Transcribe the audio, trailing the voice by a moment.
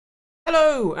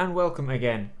Hello and welcome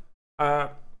again.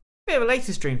 Bit of a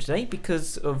later stream today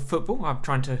because of football. I'm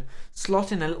trying to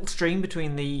slot in a little stream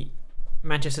between the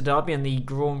Manchester Derby and the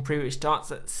Grand Prix, which starts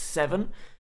at 7.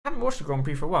 I haven't watched the Grand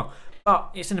Prix for a while,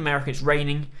 but it's in America, it's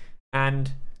raining,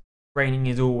 and raining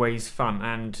is always fun,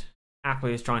 and Apple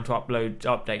is trying to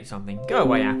update something. Go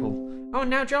away, Apple. Oh,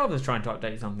 now Java's trying to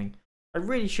update something. I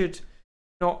really should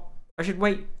not... I should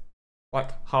wait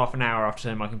like half an hour after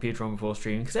turning my computer on before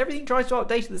streaming, because everything tries to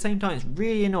update at the same time. It's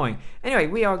really annoying. Anyway,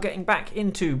 we are getting back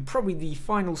into probably the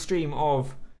final stream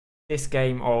of this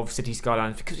game of City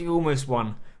Skylines, because we almost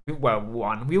won. We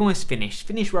almost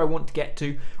finished where I want to get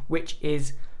to, which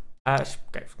is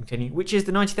which is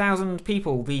the 90,000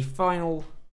 people, the final,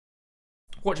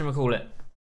 whatchamacallit,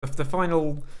 the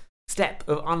final step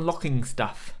of unlocking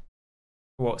stuff.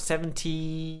 What,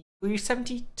 70, were you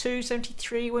 72,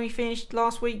 73 when we finished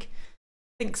last week?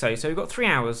 I think so. So we've got 3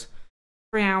 hours.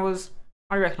 3 hours,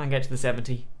 I reckon I can get to the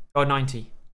 70 or 90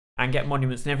 and get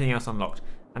monuments and everything else unlocked.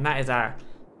 And that is our...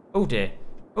 Oh dear.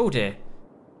 Oh dear.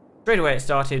 Straight away it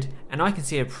started, and I can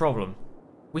see a problem.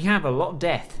 We have a lot of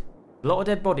death. A lot of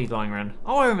dead bodies lying around.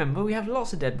 Oh, I remember, we have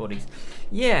lots of dead bodies.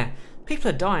 Yeah, people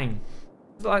are dying.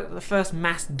 It's like the first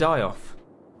mass die-off.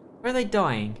 Where are they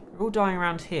dying? They're all dying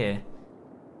around here.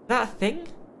 Is that a thing?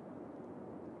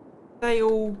 They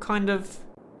all kind of...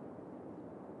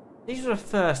 These are the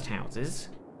first houses.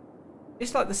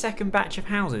 It's like the second batch of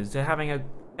houses. They're having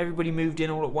everybody moved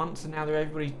in all at once, and now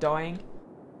everybody's dying.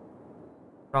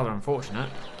 Rather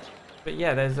unfortunate. But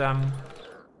yeah, there's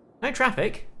no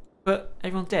traffic, but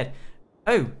everyone's dead.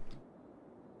 Oh,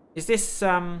 is this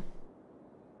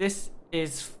this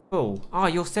is full? Ah,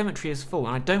 your cemetery is full,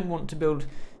 and I don't want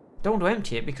to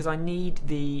empty it, because I need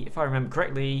the, if I remember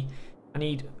correctly, I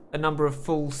need a number of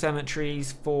full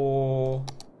cemeteries for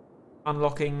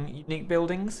unlocking unique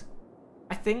buildings,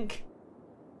 I think.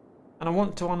 And I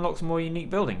want to unlock some more unique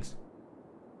buildings.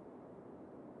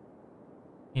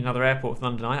 Another airport for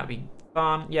London, that'd be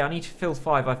fun. Yeah, I need to fill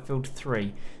 5, I've filled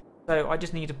 3. So I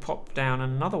just need to pop down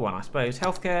another one, I suppose.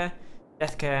 Healthcare,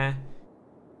 deathcare,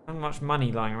 not much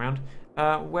money lying around.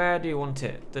 Where do you want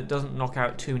it that doesn't knock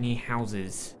out too many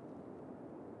houses?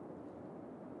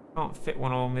 Can't fit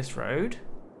one along this road.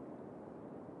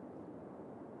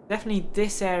 Definitely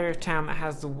this area of town that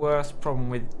has the worst problem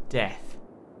with death.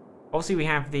 Obviously we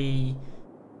have the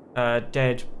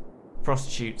dead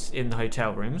prostitutes in the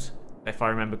hotel rooms, if I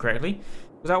remember correctly.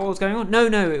 Was that what was going on? No,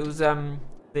 it was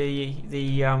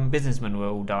the businessmen were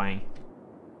all dying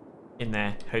in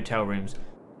their hotel rooms.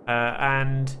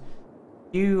 And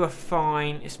you are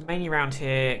fine. It's mainly around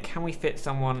here. Can we fit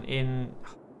someone in?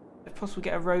 Is it possible to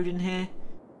get a road in here?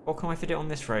 Or can I fit it on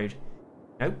this road?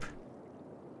 Nope.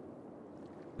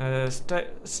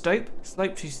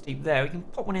 Slope too steep there. We can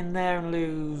pop one in there and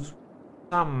lose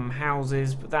some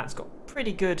houses, but that's got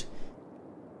pretty good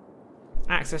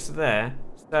access to there.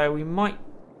 So we might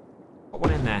put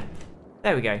one in there.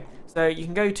 There we go. So you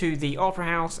can go to the Opera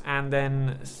House and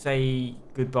then say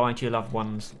goodbye to your loved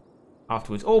ones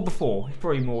afterwards, or before. It's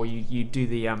probably more you do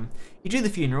the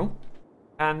funeral,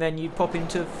 and then you pop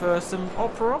into for some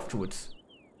opera afterwards.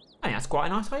 I think that's quite a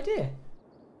nice idea.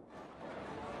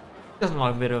 Doesn't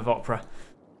like a bit of opera,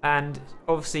 and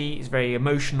obviously it's very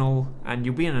emotional, and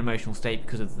you'll be in an emotional state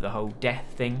because of the whole death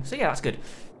thing. So yeah, that's good.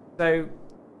 So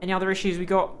any other issues we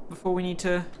got before we need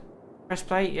to press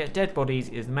play? Yeah, dead bodies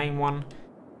is the main one.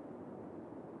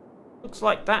 Looks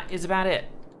like that is about it.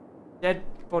 Dead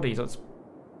bodies. Let's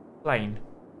plane.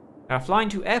 Flying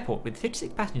to airport with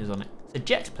 56 passengers on it. It's a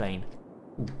jet plane.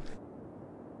 Ooh.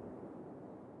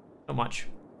 Not much.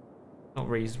 Not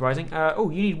really surprising.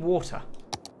 Oh, you need water.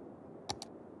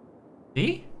 Do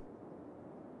you?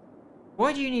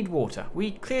 Why do you need water?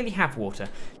 We clearly have water.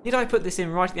 Did I put this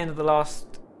in right at the end of the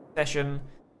last session?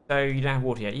 So you don't have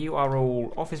water yet. You are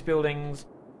all office buildings.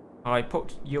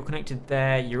 You're connected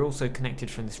there. You're also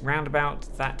connected from this roundabout.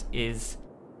 That is...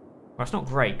 Well, it's not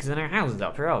great because there are no houses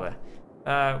up here, are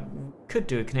there? Could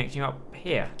do a connecting up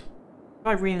here. If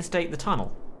I reinstate the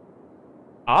tunnel.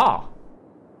 Ah!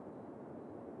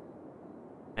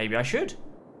 Maybe I should.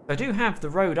 I do have the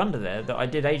road under there that I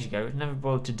did ages ago, never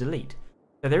bothered to delete.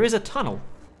 So there is a tunnel.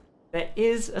 There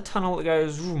is a tunnel that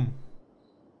goes vroom.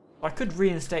 I could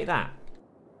reinstate that.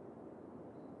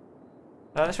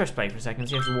 Let's press play for a second,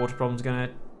 see if the water problems are going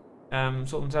to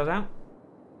sort themselves out.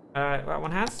 That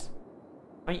one has.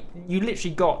 I mean, you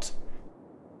literally got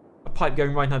a pipe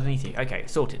going right underneath you. Okay,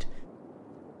 sorted.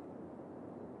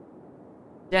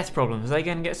 Death problems, are they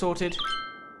going to get sorted?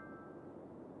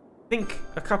 I think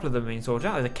a couple of them have been sorted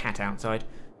out. There's a cat outside,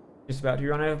 just about to be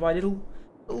run over by a little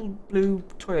blue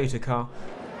Toyota car.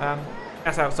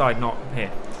 That's outside, not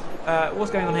here.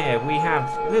 what's going on here? We have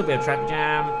a little bit of traffic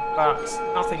jam, but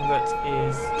nothing that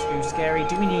is too scary.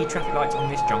 Do we need traffic lights on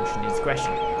this junction is the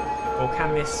question. Or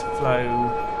can this flow?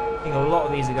 I think a lot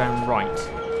of these are going right,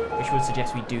 which would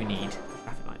suggest we do need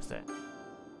traffic lights there.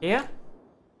 Here?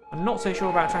 I'm not so sure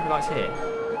about traffic lights here.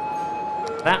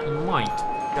 That might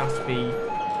just be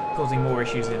causing more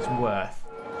issues than it's worth.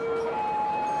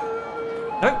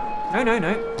 No.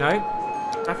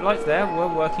 Traffic lights there were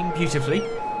working beautifully.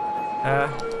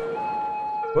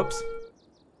 Whoops.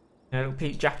 A little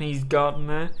peak Japanese garden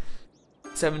there.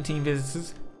 17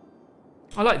 visitors.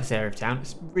 I like this area of town.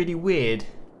 It's really weird.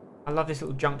 I love this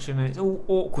little junction and it's all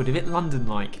awkward, a bit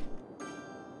London-like.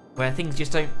 Where things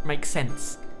just don't make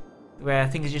sense. Where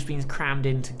things are just being crammed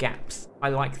into gaps. I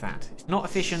like that. It's not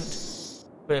efficient,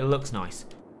 but it looks nice.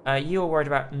 You're worried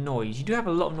about noise. You do have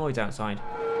a lot of noise outside.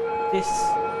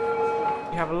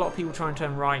 You have a lot of people trying to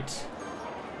turn right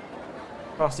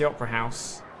past the Opera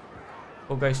House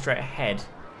or go straight ahead.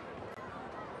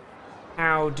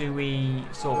 How do we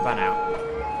sort that out?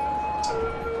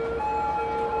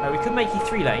 We could make you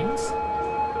 3 lanes.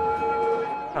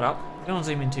 Shut up. You don't want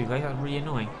to zoom in too close, that's really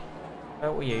annoying.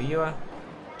 What are you? You're a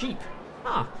Jeep.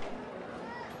 Ah.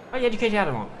 Highly educated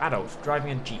adults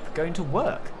driving a Jeep going to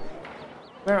work.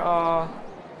 Where are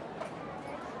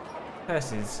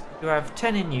hearses? You have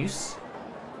 10 in use.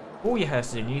 All your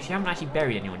hearses are in use. You haven't actually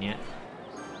buried anyone yet.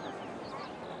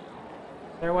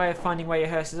 Is there a way of finding where your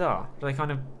hearses are? Do they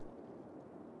kind of...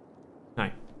 No.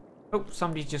 Oh,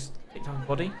 somebody's just picked up a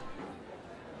body.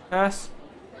 Hearse.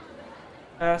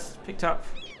 Hearse. Picked up.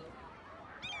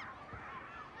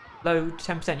 Load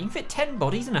 10%. You can fit 10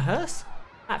 bodies in a hearse?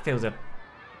 That feels a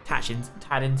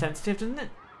tad insensitive, doesn't it?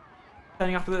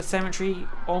 Turning up at the cemetery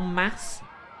en masse.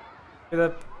 With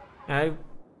a... You know...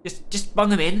 Just bung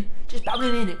them in. Just bung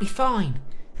them in. It'd be fine.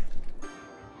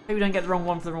 Maybe we don't get the wrong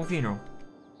one for the wrong funeral.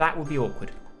 That would be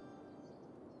awkward.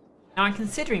 Now I'm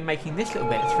considering making this little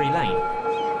bit a 3-lane.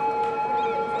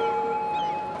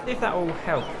 See if that will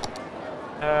help.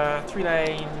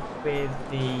 3-lane with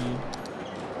the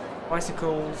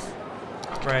bicycles.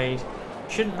 Upgrade.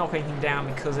 Shouldn't knock anything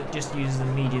down because it just uses the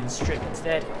median strip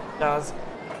instead. It does.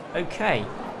 Okay.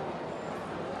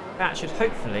 That should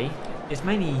hopefully... It's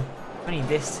mainly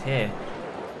this here.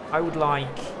 I would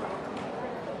like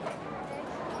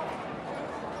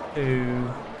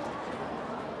to...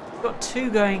 We've got 2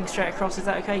 going straight across, is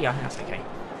that okay? Yeah, I think that's okay.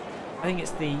 I think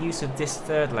it's the use of this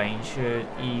 3rd lane should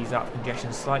ease up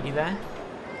congestion slightly there.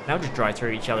 They'll just drive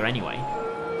through each other anyway.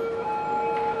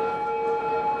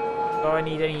 Do I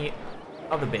need any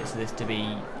other bits of this to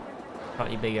be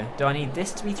slightly bigger? Do I need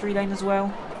this to be 3-lane as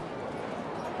well?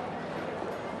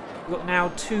 We've got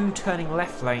now 2 turning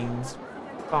left lanes.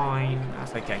 Fine,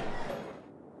 that's okay.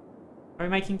 Are we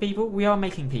making people? We are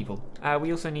making people.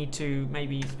 We also need to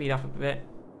maybe speed up a bit.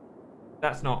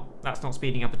 That's not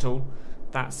speeding up at all.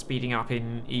 That's speeding up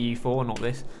in EU4, not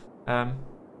this.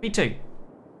 B2.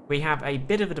 We have a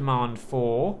bit of a demand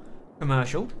for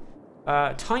commercial.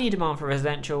 Tiny demand for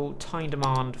residential. Tiny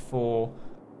demand for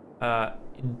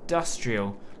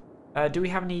industrial. Do we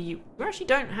have any... We actually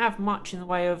don't have much in the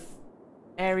way of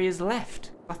areas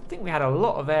left. I think we had a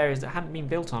lot of areas that hadn't been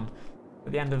built on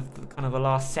at the end of the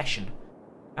last session.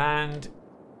 And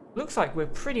looks like we're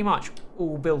pretty much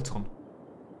all built on.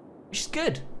 Which is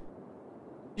good.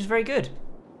 Which is very good.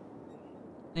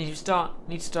 Need to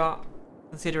start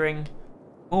considering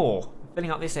more.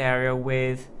 Filling up this area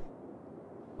with...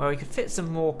 Well, we could fit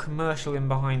some more commercial in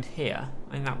behind here.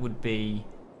 I think that would be...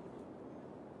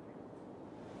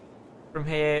 From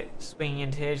here, swinging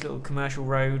into here, just a little commercial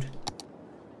road.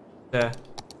 Just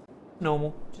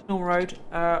normal road.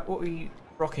 What are we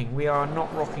rocking? We are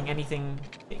not rocking anything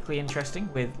particularly interesting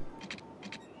with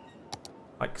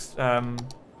like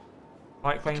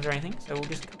bike lanes or anything. So we'll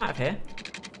just come out of here.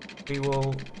 We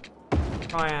will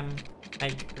try and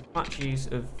make as much use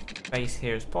of space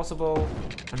here as possible,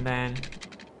 and then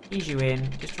ease you in.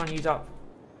 Just try and use up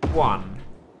 1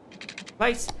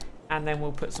 place, and then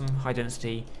we'll put some high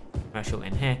density commercial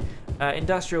in here.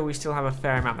 Industrial, we still have a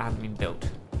fair amount that hasn't been built.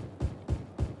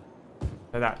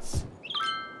 So that's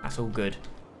all good.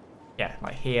 Yeah,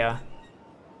 like here.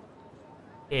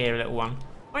 Here, a little one.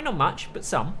 Well, not much, but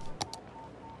some.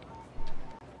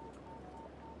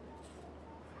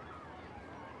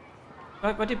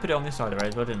 I did put it on this side of the road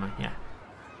as well, didn't I? Yeah.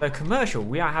 So commercial,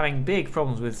 we are having big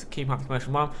problems with keeping up the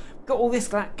commercial demand. We've got all this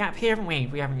gap here, haven't we?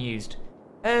 We haven't used.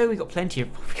 Oh, we've got plenty of...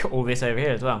 We've got all this over here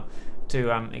as well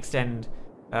to extend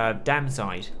dam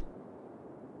side.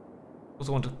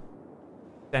 Also want to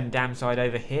extend dam side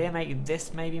over here. Make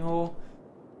this maybe more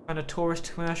kind of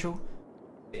tourist commercial.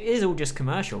 It is all just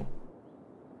commercial.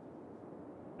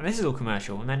 And this is all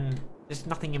commercial, and then there's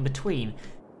nothing in between.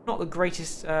 Not the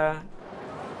greatest way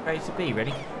to be,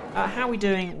 really. How are we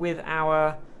doing with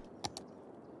our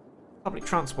public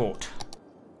transport?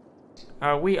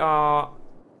 We are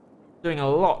doing a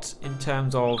lot in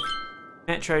terms of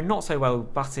metro, not so well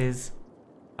with buses,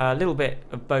 a little bit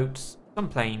of boats, some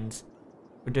planes.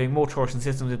 We're doing more torsion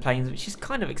systems with planes, which is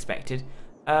kind of expected.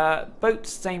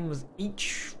 Boats, same as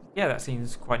each. Yeah, that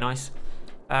seems quite nice.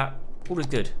 All is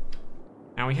good.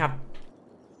 Now we have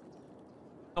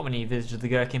not many visitors to the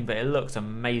Gherkin, but it looks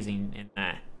amazing in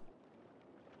there.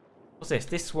 What's this?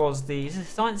 This was the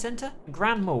Science Centre,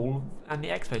 Grand Mall, and the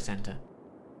Expo Centre.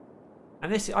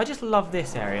 And this, I just love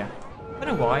this area. I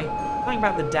don't know why. Something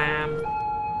about the dam,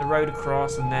 the road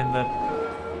across, and then the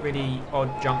really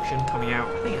odd junction coming out.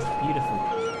 I think it's beautiful.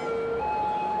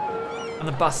 And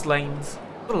the bus lanes.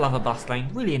 Gotta love a bus lane.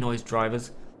 Really annoys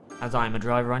drivers. As I am a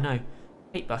driver, I know.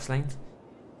 Hate bus lanes.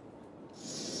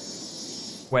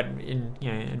 When in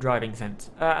a driving sense.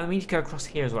 And we need to go across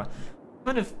here as well.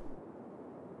 Kind of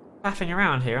faffing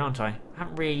around here, aren't I?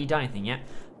 Haven't really done anything yet.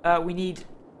 We need.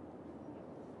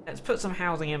 Let's put some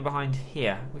housing in behind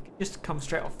here. We could just come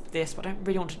straight off this, but I don't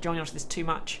really want to join onto this too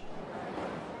much.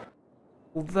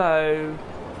 Although,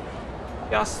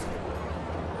 just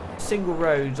single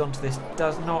roads onto this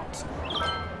does not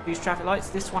produce traffic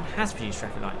lights. This one has produced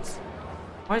traffic lights.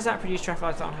 Why does that produce traffic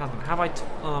lights? That one hasn't. Have I?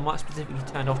 I might have specifically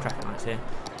turned off traffic lights here,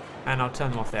 and I'll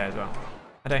turn them off there as well.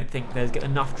 I don't think there's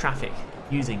enough traffic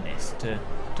using this to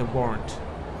warrant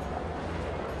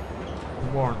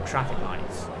traffic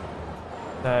lights.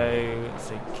 So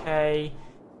it's okay.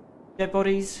 Dead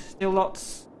bodies, still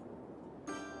lots.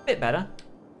 Bit better.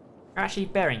 We're actually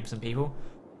burying some people.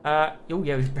 Oh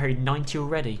yeah, we've buried 90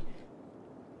 already.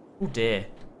 Oh dear.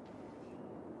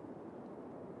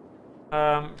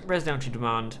 Residential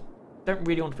demand. Don't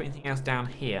really want to put anything else down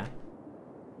here.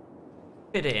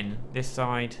 Fit it in this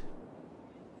side.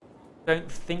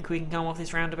 Don't think we can come off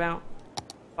this roundabout,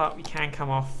 but we can come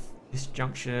off this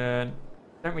junction.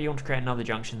 Don't really want to create another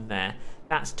junction there.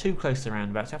 That's too close to the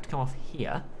roundabout, so we have to come off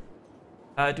here.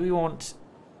 Do we want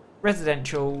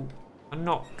residential? I'm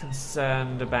not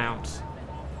concerned about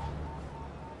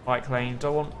bike lanes. Do I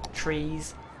want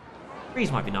trees?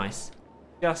 Trees might be nice,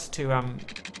 just to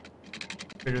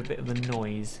get rid of a bit of the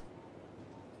noise.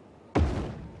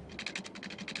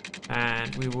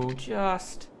 And we will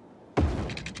just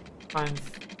try and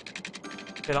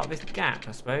fill up this gap,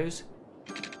 I suppose.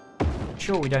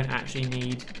 Sure, we don't actually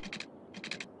need,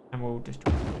 and we'll just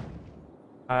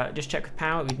check with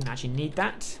power. We didn't actually need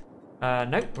that.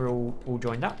 Nope, we're all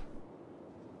joined up.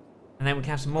 And then we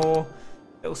can have some more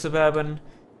little suburban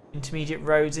intermediate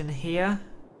roads in here.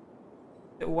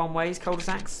 Little one-ways,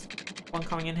 cul-de-sacs. One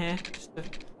coming in here, just to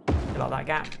fill up that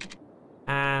gap.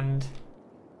 And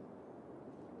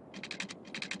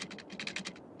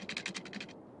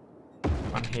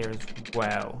one here as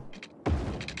well.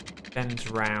 Ends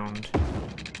round.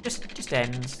 Just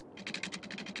ends.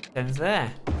 Ends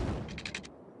there.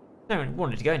 Don't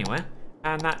want it to go anywhere.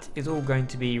 And that is all going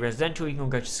to be residential. You can all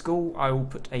go to school. I will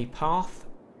put a path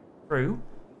through.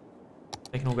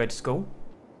 They can all go to school.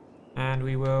 And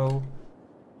we will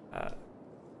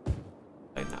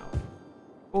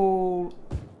all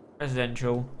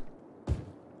residential.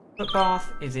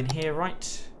 Footpath is in here,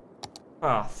 right?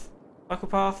 Path. Cycle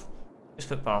path. Just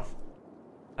footpath.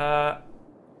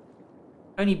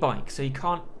 Only bike, so you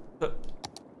can't put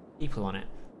people on it.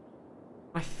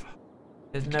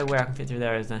 There's no way I can fit through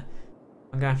there, is there?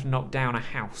 I'm going to have to knock down a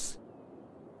house.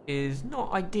 Is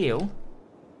not ideal.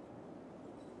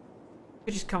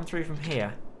 Could just come through from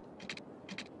here.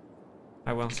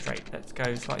 Oh, well, straight. Let's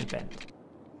go slightly bent.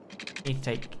 Need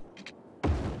to get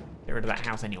rid of that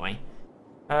house anyway.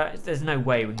 There's no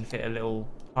way we can fit a little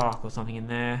park or something in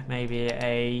there. Maybe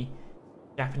a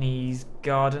Japanese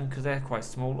garden, because they're quite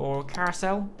small, or a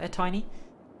carousel. They're tiny.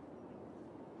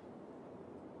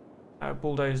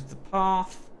 Bulldoze the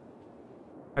path.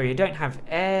 Oh, you don't have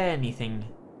anything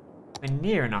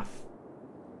near enough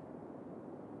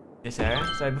this area.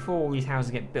 So before all these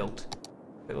houses get built,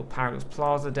 little Paradox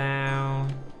Plaza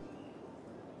down.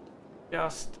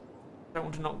 Just don't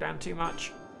want to knock down too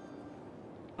much.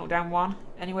 Knock down one.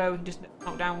 Anywhere we can just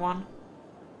knock down one.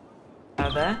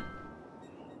 There.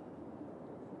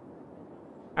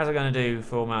 As I'm going to do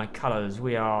for my colours,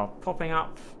 we are popping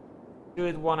up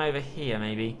with one over here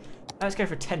maybe. Let's go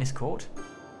for a tennis court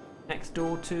next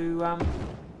door to I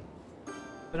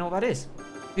don't know what that is.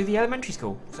 To the elementary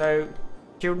school, so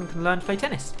children can learn to play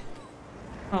tennis.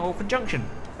 Oh, Orchard Junction,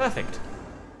 perfect.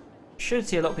 Should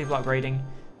see a lot of people upgrading.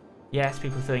 Yes,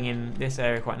 people filling in this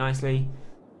area quite nicely.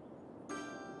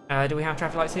 Do we have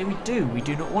traffic lights here? We do. We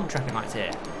do not want traffic lights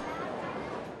here.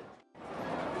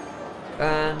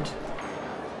 And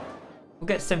we'll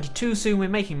get to 72 soon. We're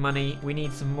making money. We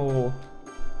need some more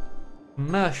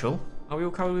commercial. Are we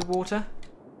all covered with water?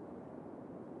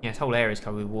 Yeah, this whole area is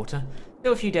covered with water.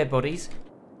 Still a few dead bodies,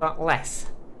 but less.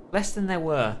 Less than there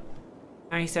were.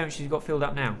 How many cemeteries got filled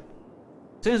up now?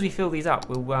 As soon as we fill these up,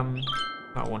 we'll, not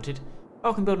what I wanted.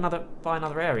 Oh, I can buy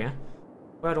another area.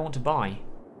 Where do I want to buy?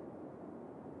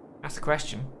 That's the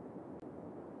question.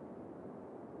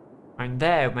 I mean,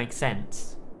 there would make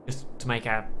sense, just to make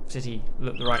our city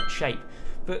look the right shape.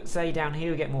 But say down here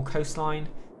we get more coastline.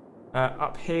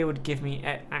 Up here would give me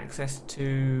access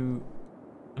to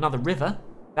another river.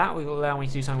 That will allow me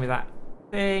to do something with that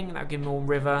thing. That would give me more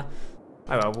river.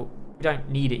 Oh well, we don't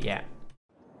need it yet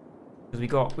because we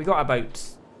got our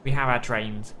boats. We have our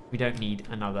trains. We don't need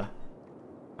another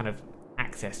kind of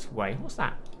access way. What's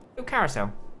that? Little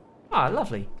carousel. Ah,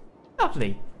 lovely.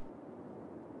 Lovely.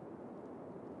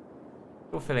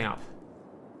 Still filling up.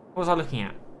 What was I looking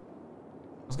at?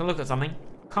 I was going to look at something.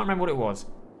 Can't remember what it was.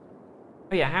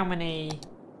 Oh yeah, how many...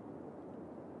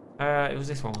 it was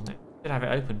this one, wasn't it? Did have it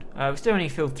open. We still only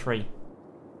filled 3.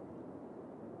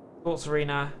 Sports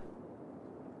arena.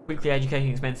 Weekly education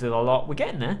expenses a lot. We're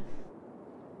getting there.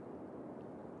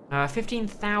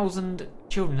 15,000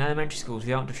 children in elementary schools with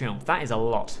the Arc de Triomphe. That is a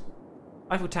lot.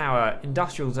 Eiffel Tower,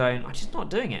 industrial zone. I'm just not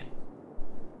doing it.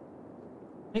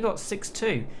 We got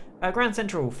 6-2. Grand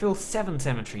Central, fill 7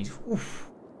 cemeteries. Oof.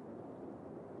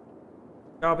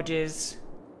 Garbages.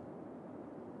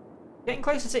 Getting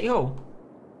close to City Hall.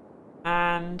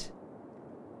 And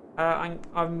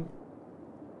I'm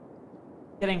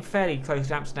getting fairly close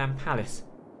to Amsterdam Palace.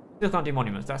 Still can't do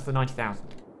monuments. That's the 90,000.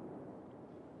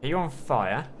 Okay, you're on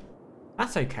fire.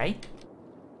 That's okay.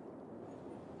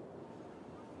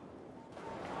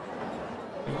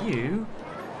 You...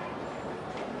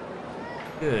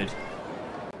 Good.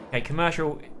 Okay,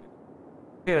 commercial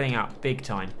filling up big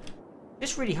time.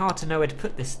 It's really hard to know where to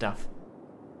put this stuff.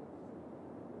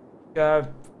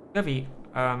 Maybe,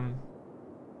 could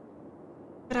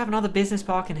have another business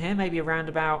park in here, maybe a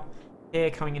roundabout here,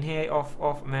 coming in here,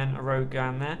 off, and then a road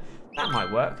down there. That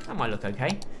might work. That might look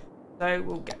okay. So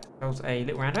we'll get ourselves a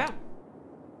little roundabout.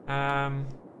 I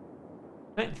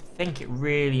don't think it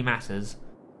really matters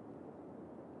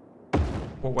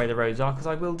what way the roads are, because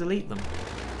I will delete them.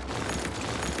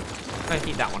 I'm going to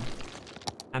keep that one.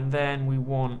 And then we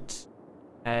want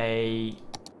a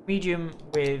medium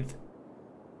with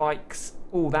bikes.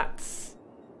 Oh, that's...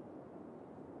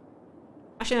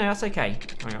 Actually, no, that's okay.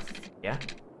 Yeah,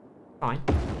 fine.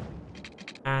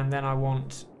 And then I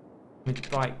want with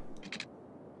bike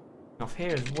off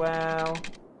here as well.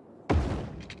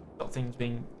 Got things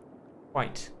being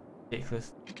quite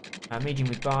ridiculous. Medium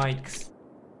with bikes.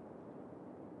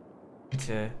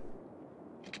 Into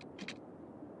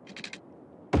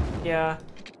here,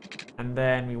 and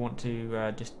then we want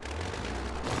to just,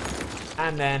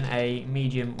 and then a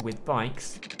medium with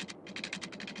bikes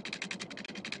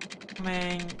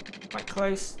coming quite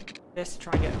close. Let's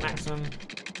try and get maximum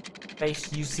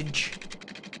space usage.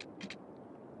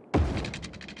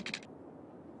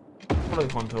 Follow the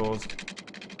contours.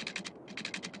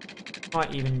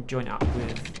 Might even join up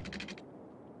with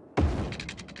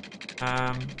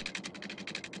that.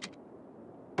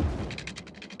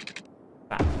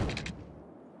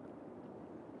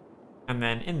 And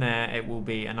then in there it will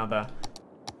be another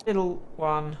little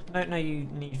one. No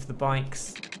need for the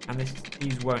bikes, and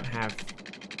these won't have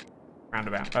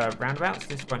roundabouts.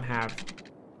 This won't have.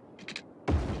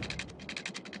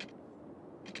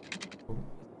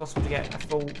 It's possible to get a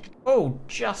full. Oh,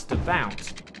 just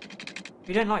about.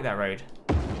 You don't like that road.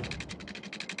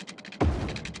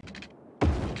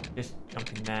 Just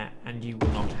jump in there, and you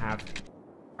will not have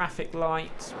traffic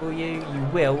lights, will you? You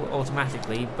will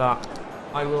automatically, but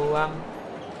I will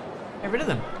get rid of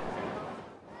them.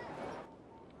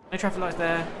 No traffic lights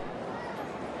there.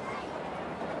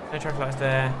 No traffic lights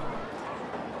there.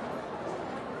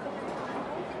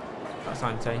 What's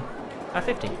that sign say?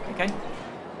 50. Okay.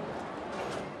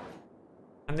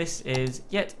 And this is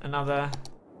yet another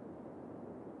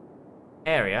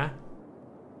area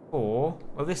for,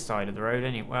 well, this side of the road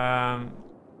anyway. I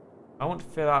want to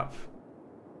fill up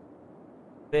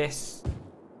this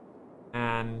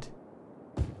and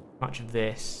much of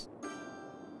this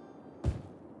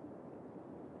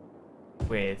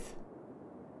with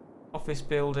office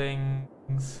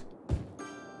buildings.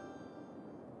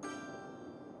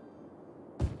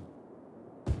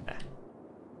 There.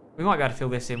 We might be able to fill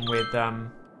this in with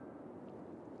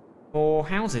more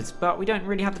houses, but we don't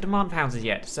really have the demand for houses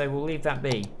yet, so we'll leave that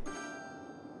be.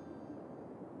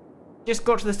 just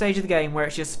got to the stage of the game where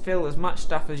it's just fill as much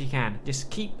stuff as you can. Just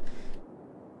keep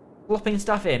plopping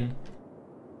stuff in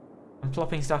and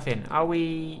plopping stuff in. Are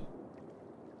we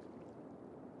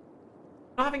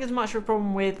not having as much of a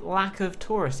problem with lack of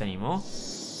tourists anymore?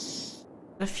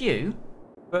 A few,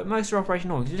 but most are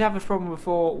operational. We did have a problem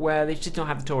before where they just did not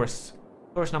have the tourists.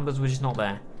 Tourist numbers were just not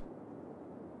there.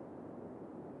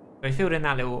 So we filled in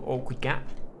that little awkward gap.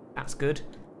 That's good.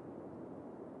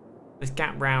 This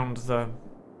gap round the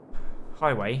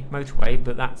highway, motorway,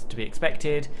 but that's to be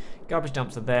expected. Garbage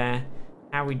dumps are there.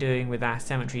 How are we doing with our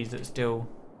cemeteries that's still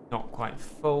not quite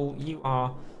full? You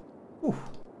are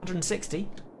 160.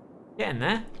 Getting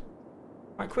there.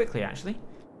 Quite quickly, actually.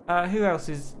 Who else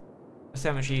is... The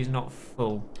cemetery is not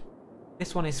full.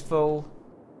 This one is full.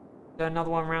 Is there another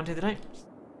one around here that don't?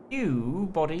 Few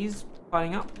bodies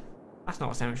piling up. That's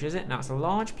not a cemetery, is it? No, it's a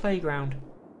large playground.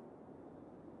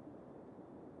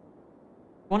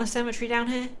 Want a cemetery down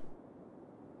here?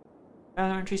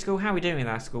 Elementary school. How are we doing with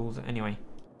our schools anyway?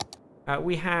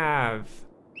 We have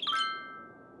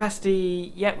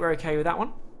capacity. Yep, we're okay with that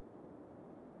one.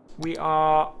 We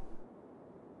are.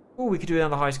 Oh, we could do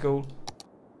another high school.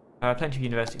 Plenty of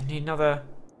university. We need another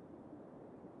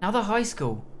high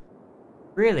school.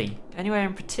 Really? Anywhere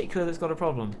in particular that's got a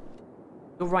problem?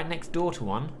 You're right next door to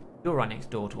one. You're right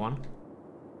next door to one.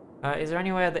 Is there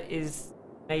anywhere that is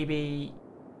maybe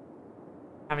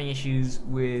having issues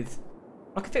with...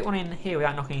 I could fit one in here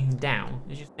without knocking anything down.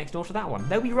 It's just next door to that one.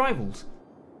 There'll be rivals.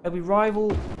 There'll be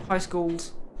rival high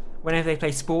schools. Whenever they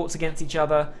play sports against each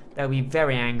other, they'll be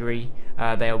very angry.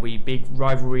 There'll be big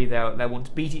rivalry. They'll want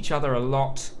to beat each other a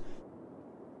lot.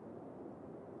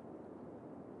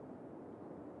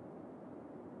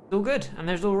 It's all good. And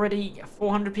there's already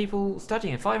 400 people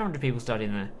studying, 500 people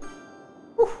studying there.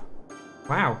 Whew.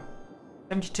 Wow.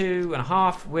 72 and a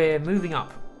half. We're moving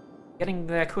up. Getting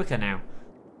there quicker now.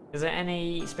 Is there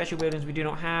any special buildings we do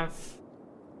not have?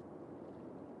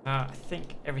 I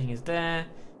think everything is there.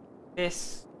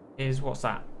 This is, what's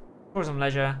that? Tourism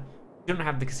leisure. We don't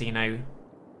have the casino.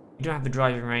 We don't have the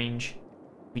driving range.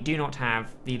 We do not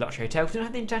have the luxury hotel. We don't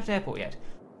have the international airport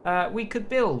yet. We could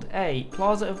build a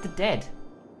Plaza of the Dead.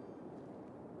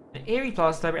 An eerie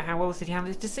plaza to celebrate how well the city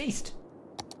handles its deceased.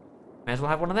 May as well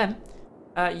have one of them.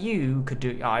 You could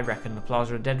do... I reckon the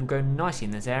Plaza of the Dead will go nicely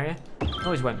in this area.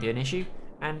 Noise won't be an issue.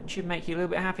 And should make you a little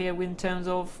bit happier in terms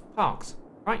of parks.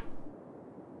 Right?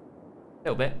 A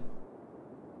little bit.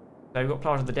 So we've got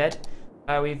Plaza of the Dead.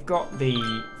 We've got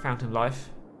the Fountain of Life.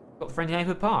 We've got the Friendly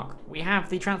Neighbourhood Park. We have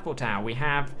the Transport Tower. We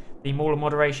have the Mall of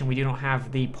Moderation. We do not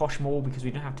have the Posh Mall because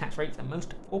we don't have tax rates at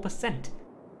most 4%.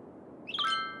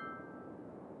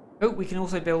 Oh, we can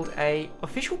also build a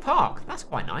official park. That's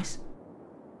quite nice.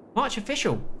 March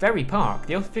official. Very park.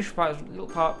 The official park is a little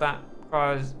park that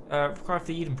requires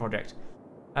the Eden Project.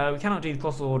 We cannot do the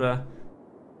colossal order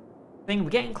thing. We're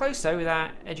getting close though with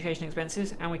our education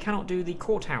expenses, and we cannot do the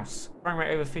courthouse. Crime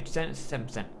rate over 50% is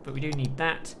 7%, but we do need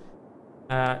that.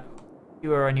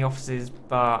 Fewer only offices,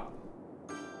 but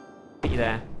get you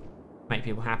there, make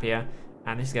people happier.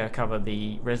 And this is going to cover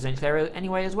the residential area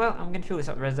anyway as well. I'm going to fill this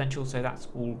up with residential, so that's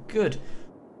all good.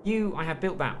 I have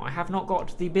built that. I have not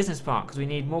got the business park because we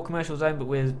need more commercial zone, but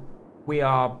we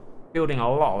are building a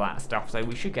lot of that stuff, so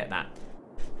we should get that.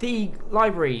 The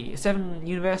library, 7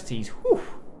 universities. Whew.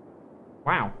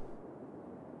 Wow.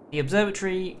 The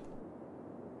observatory,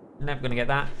 never going to get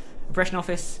that. Impression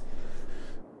office,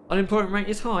 unemployment rate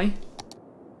is high.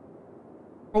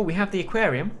 Oh, we have the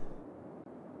aquarium.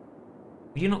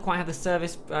 We do not quite have the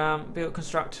service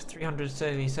construct 300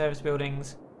 service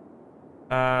buildings.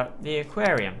 The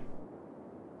aquarium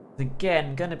is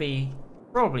again going to be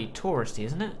probably touristy,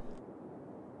 isn't it?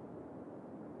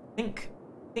 I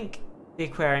think the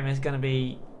aquarium is going to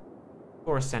be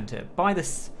tourist centre by the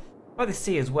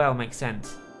sea as well. Makes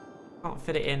sense. Can't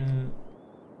fit it in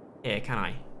here, can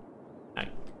I? No.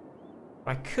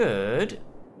 I could.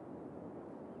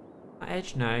 That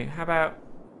edge, no. How about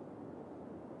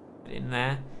in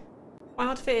there? Quite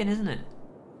hard to fit in, isn't it?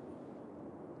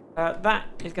 That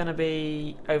is going to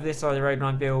be over this side of the road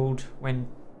when I build when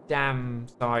dam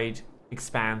side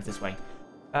expands this way.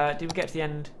 Did we get to the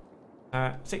end?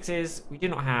 6 is we do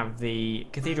not have the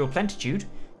Cathedral of Plentitude.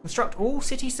 Construct all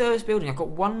city service building. I've got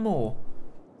one more.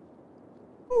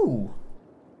 Ooh.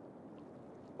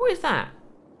 What is that?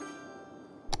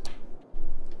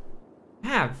 I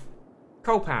have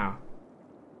coal power.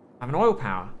 I have an oil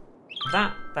power.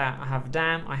 That, I have a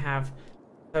dam, I have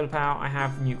solar power, I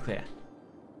have nuclear.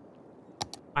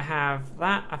 I have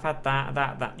that, I've had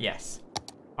that, yes.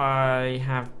 I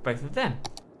have both of them.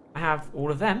 I have all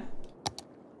of them.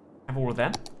 I have all of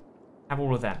them. I have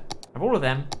all of them. I have all of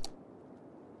them.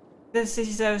 The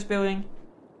city service building.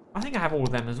 I think I have all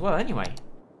of them as well anyway.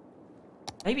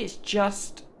 Maybe it's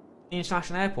just the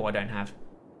international airport I don't have.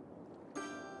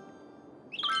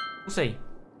 We'll see.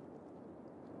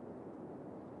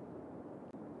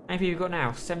 How many people we've got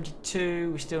now?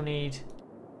 72. We still need...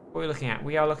 What are we looking at?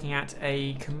 We are looking at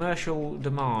a commercial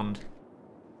demand.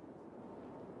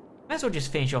 Might as well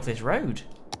just finish off this road.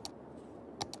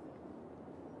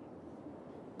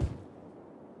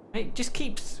 It just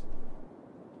keeps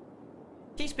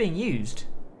being used.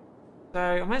 So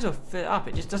I might as well fill it up.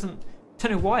 It just doesn't...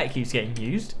 Don't know why it keeps getting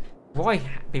used. Why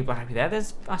people are happy there. I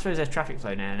suppose there's traffic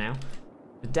flow now.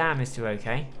 The dam is still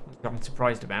okay, which I'm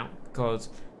surprised about, because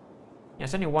yeah,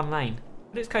 it's only one lane.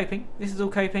 But it's coping. This is all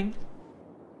coping.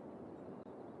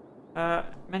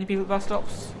 Many people at bus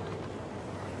stops.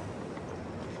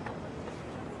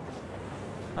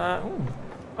 Ooh,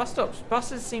 bus stops.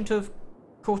 Buses seem to have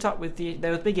caught up with the...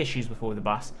 There were big issues before the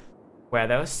bus, where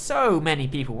there were so many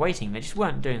people waiting. They just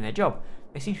weren't doing their job.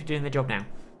 They seem to be doing their job now.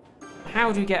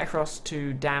 How do we get across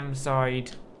to dam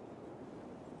side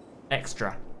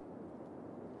extra?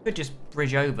 Could just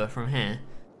bridge over from here.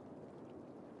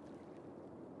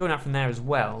 Going up from there as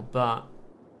well, but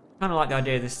kind of like the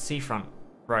idea of this seafront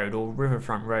road or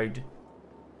riverfront road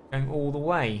going all the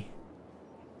way.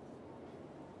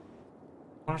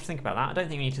 I'll have to think about that. I don't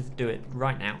think we need to do it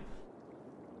right now.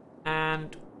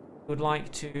 And would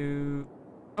like to...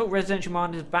 Oh, residential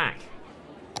demand is back.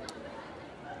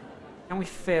 Can we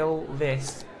fill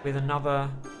this with another...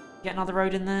 Get another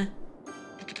road in there?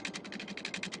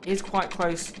 It is quite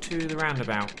close to the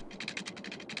roundabout.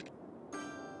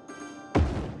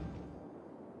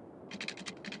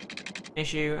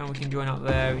 Issue, and we can join up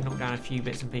there. We knock down a few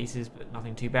bits and pieces, but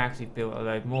nothing too bad because we've built a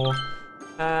load more.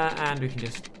 And we can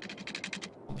just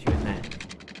pump you in there.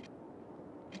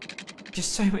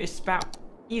 Just so much. It's about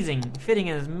easing, fitting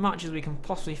in as much as we can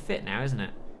possibly fit now, isn't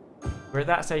it? We're at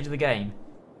that stage of the game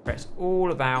where it's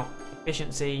all about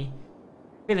efficiency,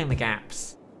 filling the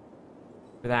gaps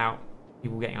without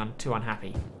people getting too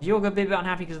unhappy. You're going to be a bit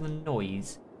unhappy because of the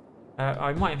noise.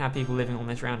 I might even have people living on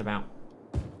this roundabout.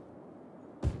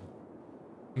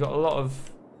 We've got a lot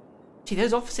of... Gee,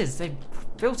 those offices, they've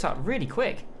built up really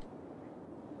quick.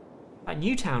 Like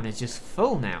Newtown is just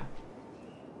full now.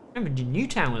 Remember,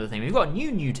 Newtown was the thing. We've got a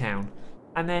new Newtown.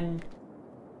 And then...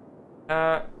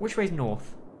 which way's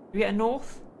north? Do we get a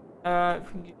north? If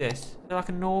we can do this. Is there like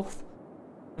a north?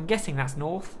 I'm guessing that's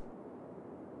north.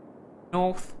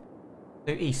 North.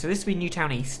 So east. So this will be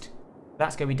Newtown East.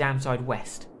 That's going to be downside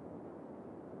west.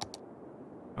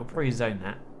 I'll probably zone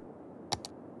that.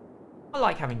 I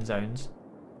like having zones.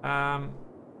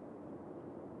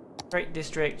 Great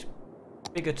district.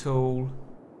 Bigger tool.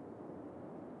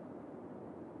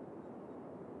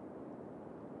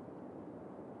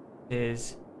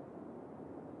 Is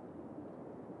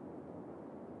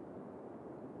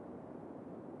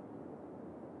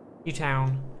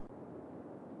Newtown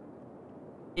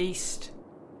East.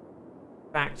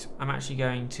 In fact, I'm actually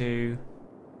going to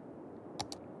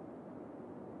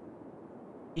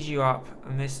ease you up,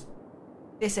 and this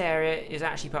area is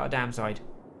actually part of Damside.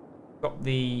 Got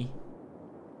the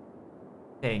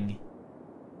thing,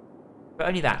 but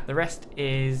only that. The rest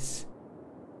is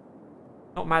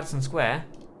not Madison Square.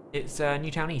 It's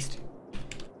Newtown East.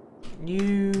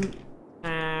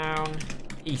 Newtown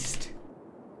East.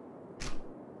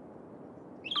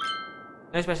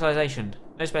 No specialisation.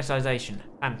 No specialisation.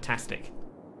 Fantastic.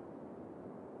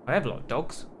 I have a lot of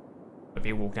dogs. If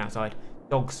you walk outside.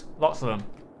 Dogs. Lots of them.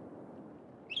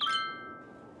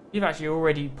 You've actually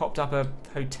already popped up a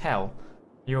hotel.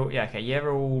 Yeah, okay.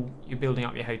 You're building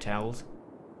up your hotels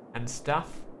and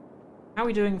stuff. How are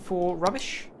we doing for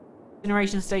rubbish?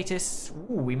 Incineration status.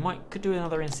 Ooh, we could do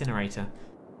another incinerator.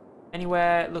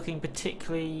 Anywhere looking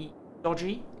particularly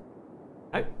dodgy?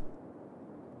 Nope.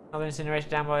 Another incinerator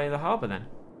down by the harbour then.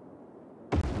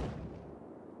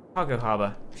 Cargo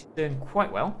harbour. She's doing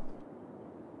quite well.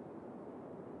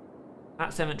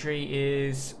 That cemetery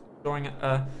is storing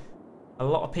a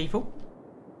lot of people.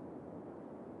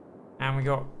 And we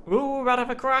got... Ooh, we're about to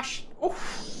have a crash. Oof.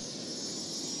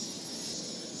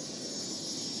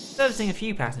 Servicing a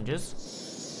few passengers.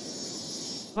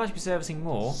 I'd like to be servicing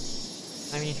more.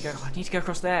 Maybe we need to go... I need to go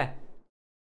across there.